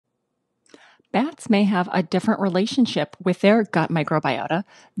Bats may have a different relationship with their gut microbiota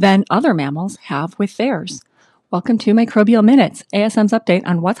than other mammals have with theirs. Welcome to Microbial Minutes, ASM's update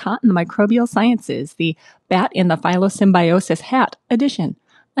on what's hot in the microbial sciences, the Bat in the Phylosymbiosis Hat edition.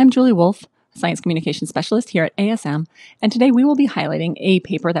 I'm Julie Wolf, Science Communication Specialist here at ASM, and today we will be highlighting a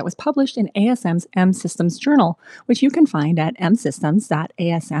paper that was published in ASM's M-Systems Journal, which you can find at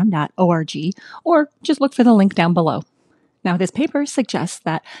msystems.asm.org, or just look for the link down below. Now, this paper suggests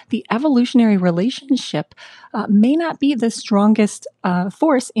that the evolutionary relationship may not be the strongest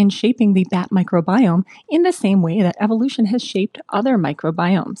force in shaping the bat microbiome in the same way that evolution has shaped other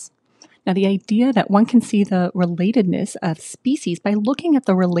microbiomes. Now, the idea that one can see the relatedness of species by looking at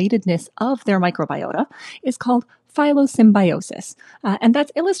the relatedness of their microbiota is called phylosymbiosis, and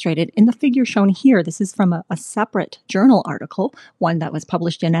that's illustrated in the figure shown here. This is from a separate journal article, one that was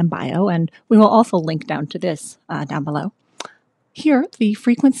published in MBio, and we will also link down to this down below. Here, the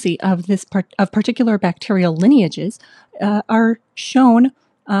frequency of particular bacterial lineages are shown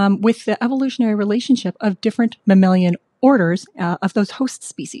with the evolutionary relationship of different mammalian orders of those host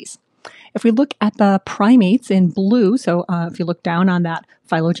species. If we look at the primates in blue, so if you look down on that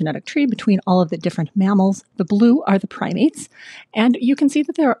phylogenetic tree between all of the different mammals, the blue are the primates, and you can see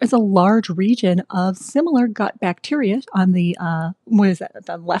that there is a large region of similar gut bacteria on the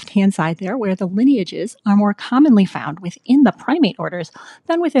left-hand side there, where the lineages are more commonly found within the primate orders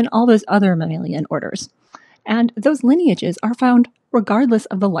than within all those other mammalian orders. And those lineages are found regardless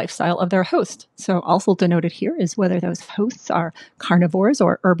of the lifestyle of their host. So also denoted here is whether those hosts are carnivores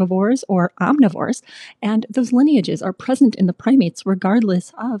or herbivores or omnivores, and those lineages are present in the primates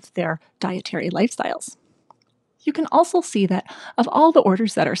regardless of their dietary lifestyles. You can also see that of all the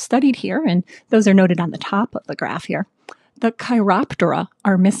orders that are studied here, and those are noted on the top of the graph here, the Chiroptera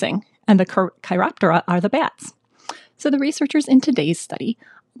are missing, and the Chiroptera are the bats. So the researchers in today's study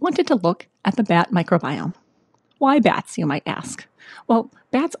wanted to look at the bat microbiome. Why bats, you might ask? Well,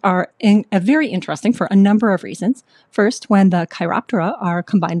 bats are very interesting for a number of reasons. First, when the Chiroptera are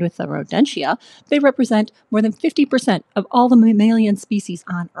combined with the Rodentia, they represent more than 50% of all the mammalian species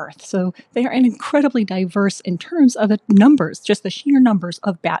on Earth. So they are incredibly diverse in terms of the numbers, just the sheer numbers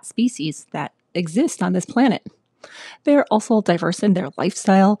of bat species that exist on this planet. They're also diverse in their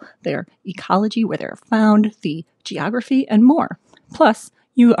lifestyle, their ecology, where they're found, the geography, and more. Plus,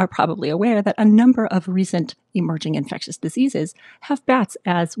 you are probably aware that a number of recent emerging infectious diseases have bats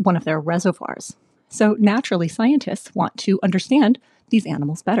as one of their reservoirs. So naturally, scientists want to understand these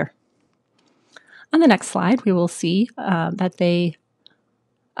animals better. On the next slide, we will see that they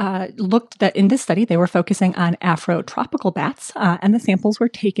looked that in this study, they were focusing on Afrotropical bats, and the samples were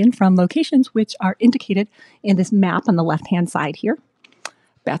taken from locations which are indicated in this map on the left-hand side here.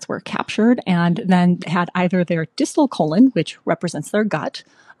 Bats were captured and then had either their distal colon, which represents their gut,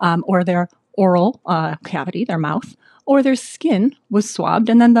 or their oral cavity, their mouth, or their skin was swabbed,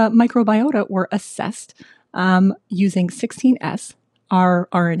 and then the microbiota were assessed using 16S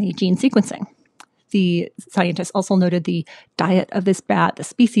rRNA gene sequencing. The scientists also noted the diet of this bat, the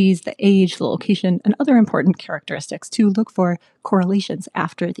species, the age, the location, and other important characteristics to look for correlations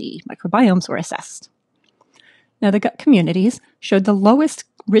after the microbiomes were assessed. Now, the gut communities showed the lowest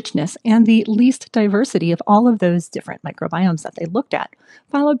richness and the least diversity of all of those different microbiomes that they looked at,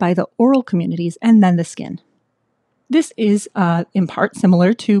 followed by the oral communities and then the skin. This is in part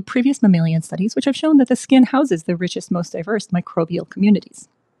similar to previous mammalian studies, which have shown that the skin houses the richest, most diverse microbial communities.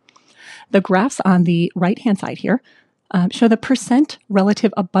 The graphs on the right-hand side here show the percent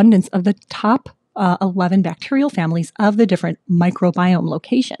relative abundance of the top 11 bacterial families of the different microbiome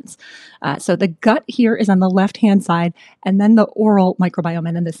locations. So the gut here is on the left-hand side, and then the oral microbiome,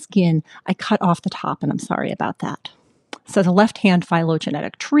 and then the skin. I cut off the top, and I'm sorry about that. So the left-hand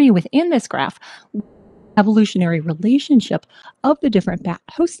phylogenetic tree within this graph, evolutionary relationship of the different bat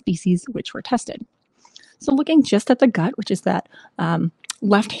host species which were tested. So looking just at the gut, which is that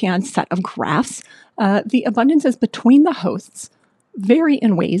left-hand set of graphs, the abundances between the hosts vary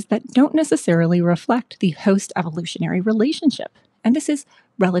in ways that don't necessarily reflect the host evolutionary relationship. And this is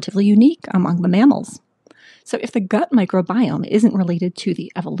relatively unique among the mammals. So if the gut microbiome isn't related to the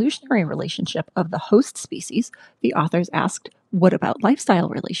evolutionary relationship of the host species, the authors asked, what about lifestyle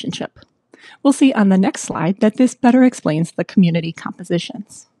relationship? We'll see on the next slide that this better explains the community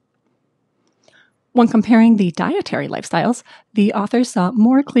compositions. When comparing the dietary lifestyles, the authors saw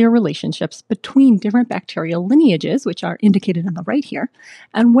more clear relationships between different bacterial lineages, which are indicated on the right here,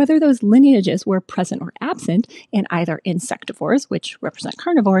 and whether those lineages were present or absent in either insectivores, which represent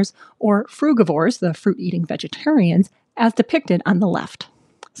carnivores, or frugivores, the fruit-eating vegetarians, as depicted on the left.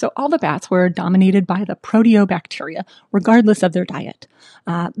 So all the bats were dominated by the proteobacteria, regardless of their diet.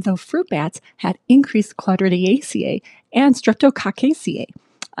 Though fruit bats had increased Claudiaceae and Streptococcaceae,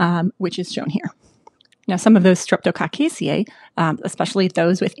 which is shown here. Now, some of those Streptococcaceae, especially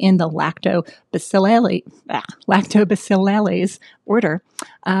those within the Lactobacillales order,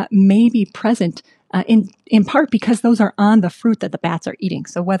 may be present in part because those are on the fruit that the bats are eating.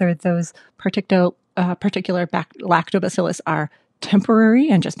 So whether those particular lactobacillus are temporary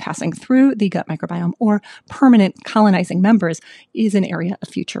and just passing through the gut microbiome or permanent colonizing members is an area of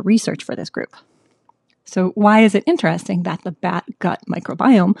future research for this group. So why is it interesting that the bat gut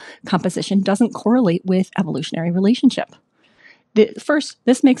microbiome composition doesn't correlate with evolutionary relationship? First,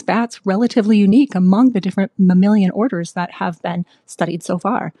 this makes bats relatively unique among the different mammalian orders that have been studied so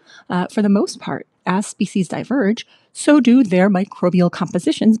far. For the most part, as species diverge, so do their microbial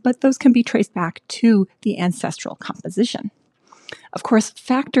compositions, but those can be traced back to the ancestral composition. Of course,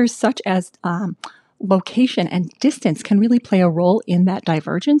 factors such as location and distance can really play a role in that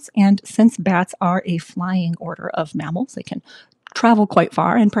divergence. And since bats are a flying order of mammals, they can travel quite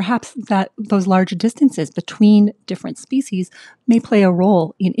far, and perhaps that those large distances between different species may play a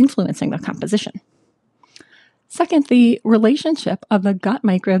role in influencing the composition. Second, the relationship of the gut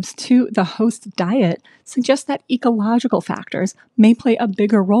microbes to the host diet suggests that ecological factors may play a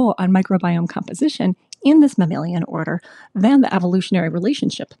bigger role on microbiome composition in this mammalian order than the evolutionary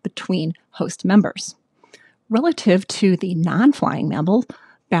relationship between host members. Relative to the non-flying mammal,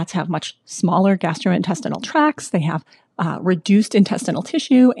 bats have much smaller gastrointestinal tracts, they have reduced intestinal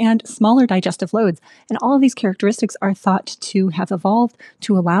tissue, and smaller digestive loads. And all of these characteristics are thought to have evolved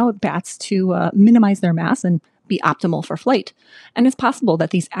to allow bats to minimize their mass and be optimal for flight. And it's possible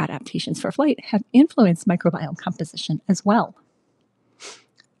that these adaptations for flight have influenced microbiome composition as well.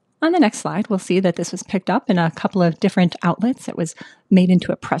 On the next slide, we'll see that this was picked up in a couple of different outlets. It was made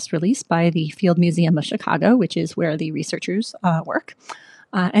into a press release by the Field Museum of Chicago, which is where the researchers work.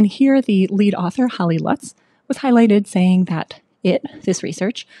 And here the lead author, Holly Lutz, was highlighted saying that this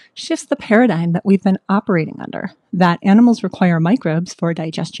research, shifts the paradigm that we've been operating under, that animals require microbes for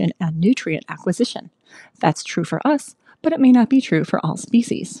digestion and nutrient acquisition. That's true for us, but it may not be true for all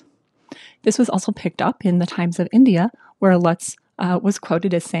species. This was also picked up in the Times of India, where Lutz was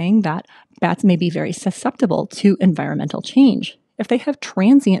quoted as saying that bats may be very susceptible to environmental change. If they have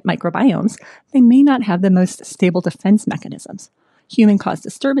transient microbiomes, they may not have the most stable defense mechanisms. Human-caused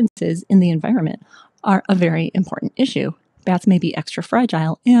disturbances in the environment are a very important issue. Bats may be extra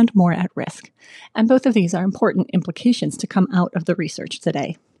fragile and more at risk. And both of these are important implications to come out of the research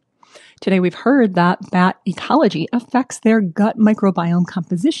today. Today we've heard that bat ecology affects their gut microbiome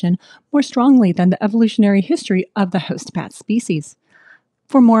composition more strongly than the evolutionary history of the host bat species.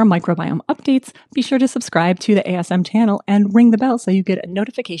 For more microbiome updates, be sure to subscribe to the ASM channel and ring the bell so you get a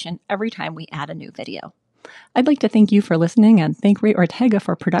notification every time we add a new video. I'd like to thank you for listening and thank Ray Ortega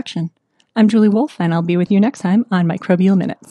for production. I'm Julie Wolfe, and I'll be with you next time on Microbial Minutes.